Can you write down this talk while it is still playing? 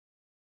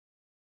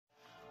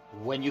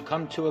When you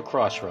come to a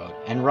crossroad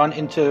and run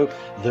into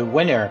the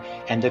winner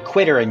and the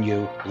quitter in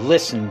you,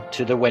 listen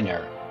to the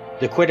winner.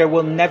 The quitter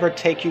will never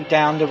take you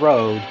down the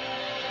road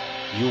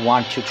you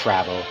want to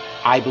travel.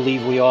 I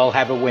believe we all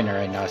have a winner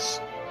in us.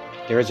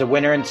 There is a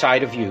winner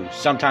inside of you.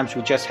 Sometimes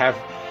we just have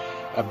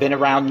been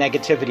around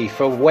negativity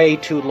for way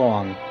too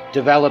long,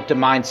 developed the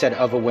mindset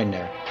of a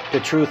winner.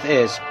 The truth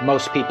is,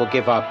 most people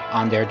give up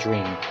on their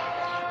dream.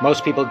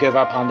 Most people give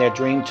up on their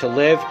dream to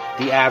live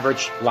the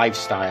average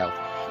lifestyle.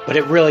 But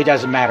it really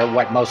doesn't matter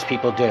what most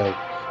people do.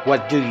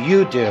 What do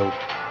you do?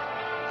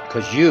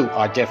 Because you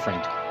are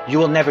different. You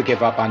will never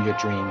give up on your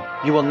dream.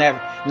 You will never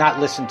not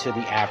listen to the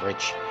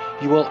average.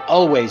 You will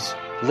always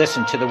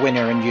listen to the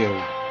winner in you.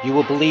 You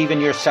will believe in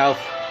yourself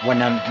when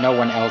no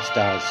one else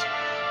does.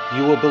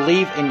 You will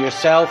believe in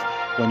yourself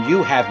when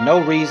you have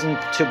no reason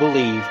to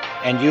believe,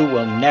 and you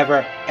will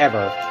never,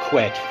 ever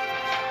quit.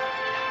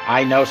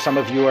 I know some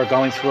of you are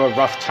going through a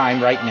rough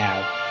time right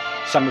now.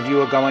 Some of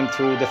you are going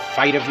through the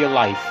fight of your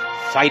life,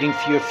 fighting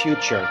for your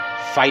future,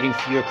 fighting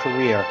for your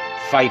career,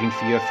 fighting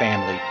for your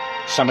family.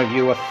 Some of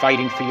you are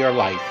fighting for your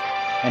life.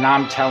 And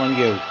I'm telling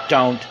you,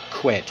 don't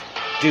quit.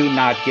 Do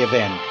not give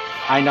in.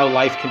 I know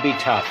life can be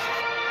tough.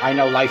 I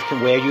know life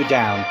can wear you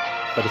down.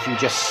 But if you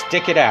just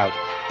stick it out,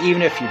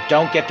 even if you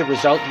don't get the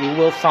result you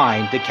will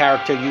find, the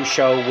character you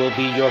show will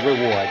be your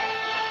reward.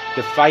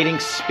 The fighting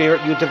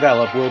spirit you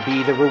develop will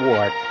be the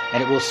reward,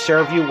 and it will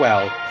serve you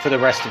well for the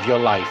rest of your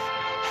life.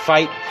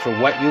 Fight for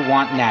what you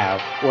want now,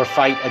 or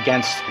fight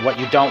against what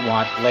you don't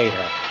want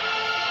later.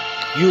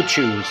 You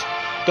choose.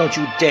 Don't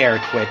you dare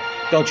quit.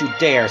 Don't you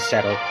dare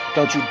settle.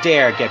 Don't you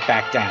dare get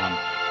back down.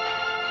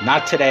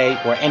 Not today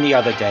or any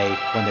other day.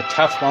 When the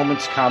tough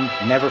moments come,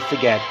 never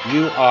forget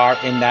you are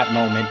in that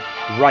moment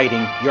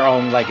writing your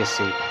own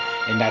legacy.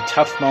 In that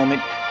tough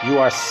moment, you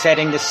are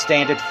setting the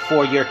standard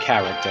for your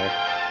character.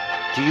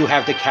 Do you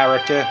have the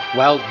character?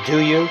 Well, do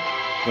you?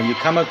 When you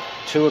come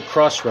to a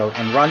crossroad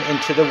and run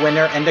into the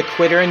winner and the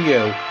quitter in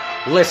you,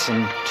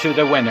 listen to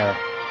the winner.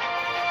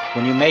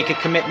 When you make a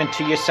commitment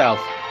to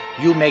yourself,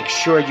 you make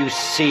sure you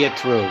see it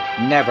through.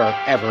 Never,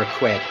 ever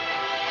quit.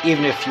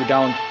 Even if you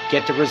don't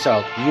get the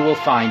result, you will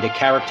find the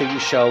character you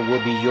show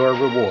will be your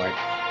reward.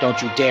 Don't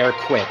you dare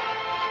quit.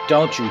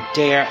 Don't you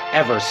dare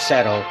ever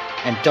settle,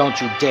 and don't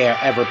you dare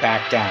ever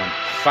back down.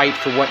 Fight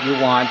for what you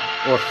want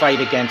or fight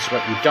against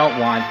what you don't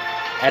want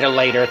at a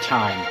later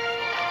time.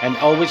 And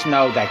always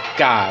know that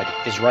God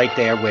is right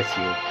there with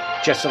you.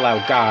 Just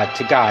allow God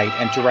to guide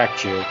and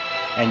direct you,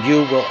 and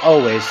you will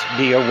always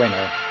be a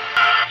winner.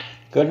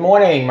 Good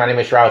morning. My name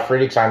is Ralf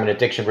Friedrichs. I'm an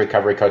addiction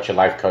recovery coach, a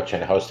life coach,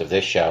 and host of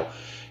this show,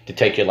 To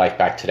Take Your Life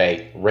Back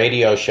Today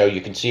radio show. You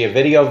can see a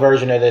video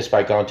version of this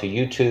by going to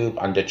YouTube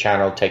under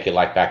channel Take Your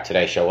Life Back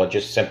Today show, or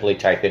just simply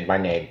type in my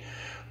name,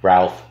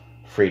 Ralf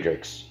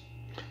Friedrichs.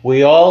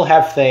 We all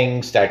have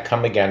things that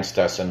come against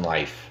us in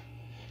life.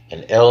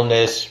 An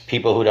illness,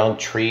 people who don't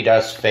treat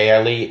us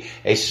fairly,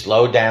 a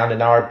slowdown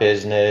in our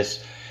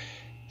business,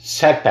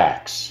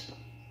 setbacks.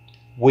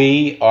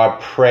 We are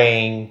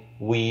praying,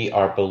 we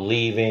are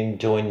believing,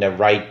 doing the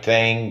right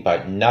thing,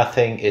 but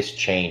nothing is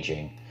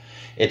changing.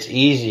 It's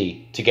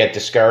easy to get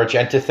discouraged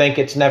and to think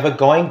it's never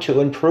going to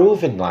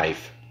improve in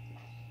life.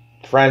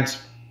 Friends,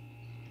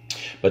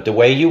 but the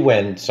way you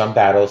win some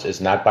battles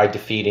is not by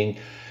defeating,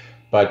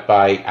 but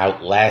by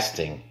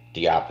outlasting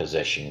the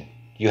opposition.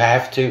 You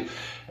have to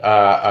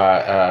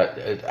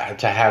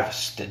have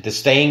the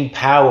staying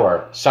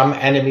power. Some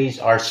enemies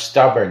are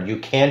stubborn. You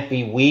can't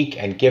be weak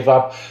and give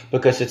up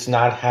because it's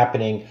not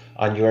happening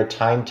on your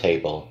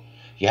timetable.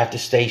 You have to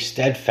stay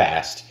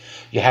steadfast.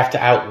 You have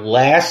to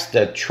outlast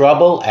the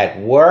trouble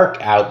at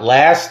work,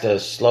 outlast the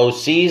slow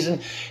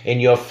season in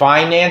your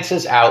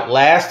finances,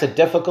 outlast the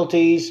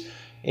difficulties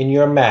in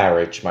your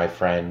marriage, my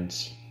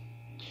friends.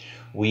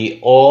 We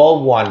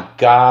all want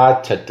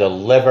God to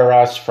deliver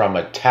us from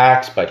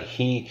attacks, but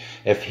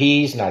if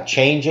He's not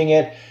changing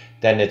it,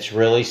 then it's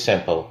really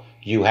simple.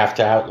 You have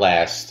to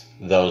outlast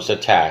those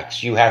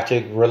attacks. You have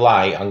to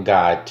rely on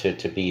God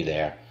to be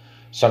there.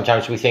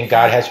 Sometimes we think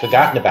God has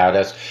forgotten about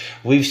us.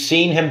 We've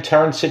seen Him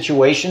turn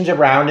situations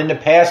around in the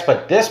past,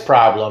 but this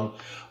problem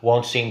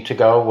won't seem to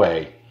go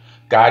away.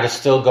 God is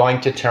still going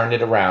to turn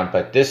it around,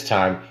 but this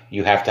time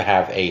you have to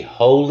have a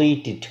holy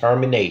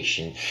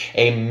determination,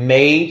 a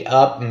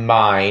made-up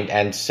mind,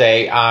 and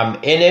say, I'm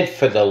in it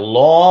for the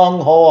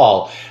long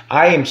haul.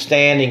 I am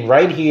standing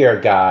right here,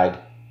 God,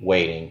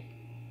 waiting.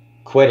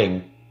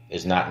 Quitting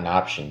is not an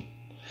option.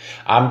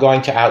 I'm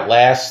going to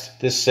outlast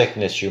this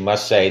sickness, you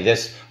must say,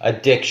 this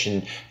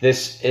addiction,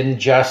 this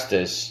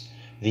injustice,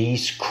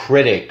 these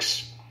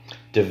critics.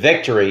 The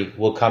victory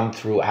will come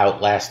through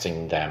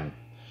outlasting them.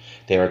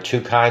 There are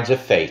two kinds of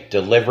faith,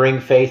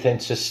 delivering faith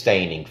and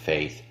sustaining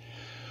faith.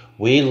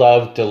 We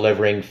love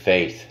delivering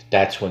faith.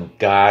 That's when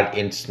God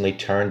instantly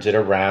turns it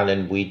around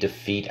and we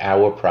defeat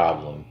our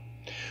problem.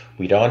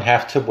 We don't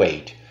have to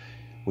wait.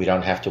 We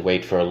don't have to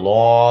wait for a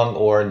long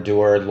or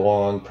endure a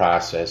long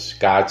process.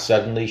 God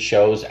suddenly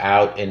shows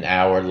out in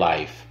our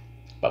life.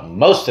 But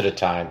most of the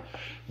time,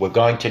 we're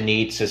going to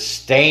need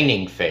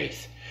sustaining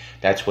faith.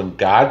 That's when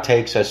God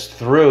takes us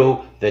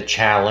through the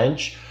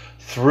challenge,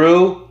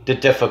 through the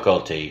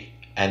difficulty,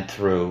 and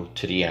through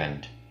to the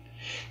end.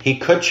 He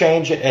could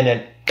change it in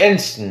an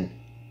instant,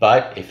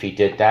 but if he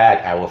did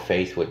that, our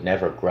faith would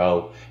never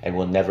grow and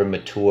will never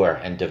mature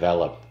and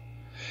develop.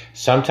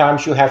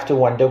 Sometimes you have to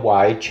wonder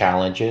why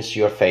challenges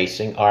you're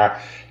facing are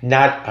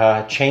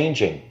not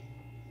changing.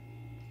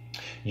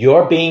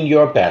 You're being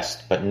your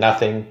best, but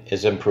nothing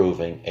is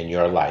improving in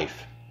your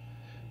life.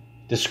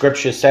 The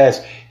scripture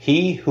says,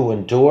 he who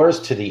endures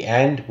to the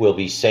end will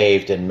be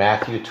saved in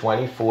Matthew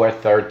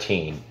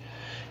 24:13.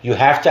 You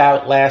have to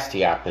outlast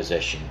the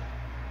opposition.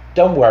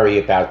 Don't worry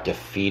about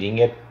defeating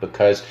it,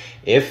 because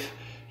if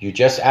you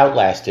just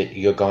outlast it,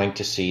 you're going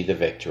to see the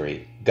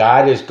victory.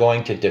 God is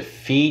going to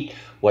defeat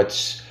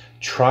what's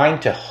trying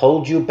to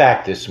hold you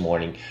back this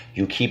morning.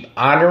 You keep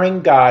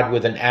honoring God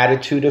with an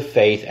attitude of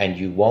faith, and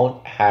you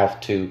won't have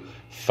to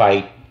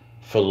fight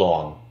for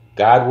long.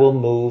 God will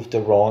move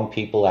the wrong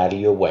people out of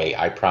your way.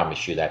 I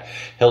promise you that.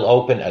 He'll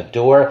open a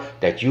door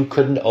that you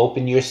couldn't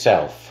open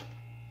yourself.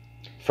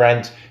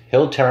 Friends,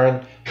 he'll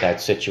turn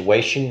that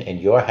situation and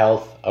your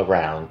health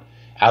around.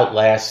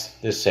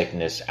 Outlast the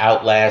sickness,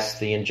 outlast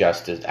the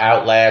injustice,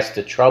 outlast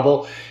the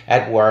trouble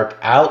at work,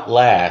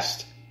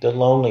 outlast the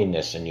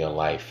loneliness in your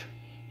life.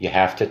 You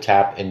have to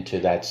tap into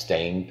that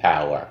staying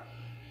power.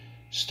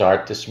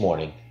 Start this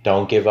morning.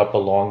 Don't give up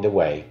along the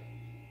way.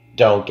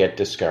 Don't get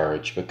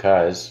discouraged,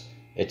 because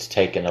it's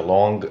taken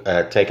longer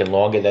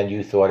than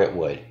you thought it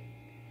would.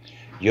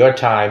 Your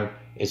time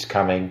is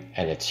coming,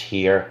 and it's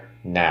here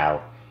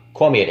now.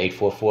 Call me at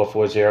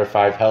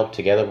 844-405-HELP.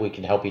 Together we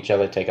can help each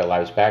other take our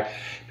lives back.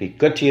 Be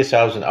good to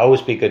yourselves and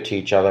always be good to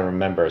each other.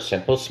 Remember, a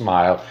simple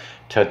smile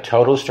to a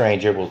total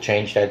stranger will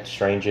change that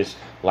stranger's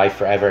life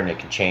forever, and it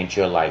can change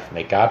your life.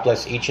 May God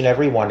bless each and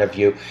every one of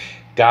you.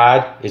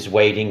 God is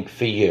waiting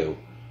for you.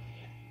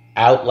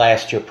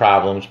 Outlast your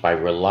problems by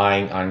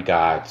relying on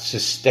God.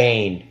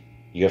 Sustain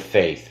your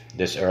faith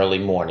this early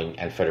morning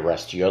and for the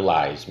rest of your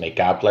lives. May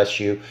God bless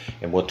you,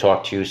 and we'll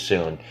talk to you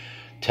soon.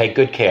 Take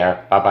good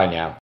care. Bye-bye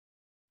now.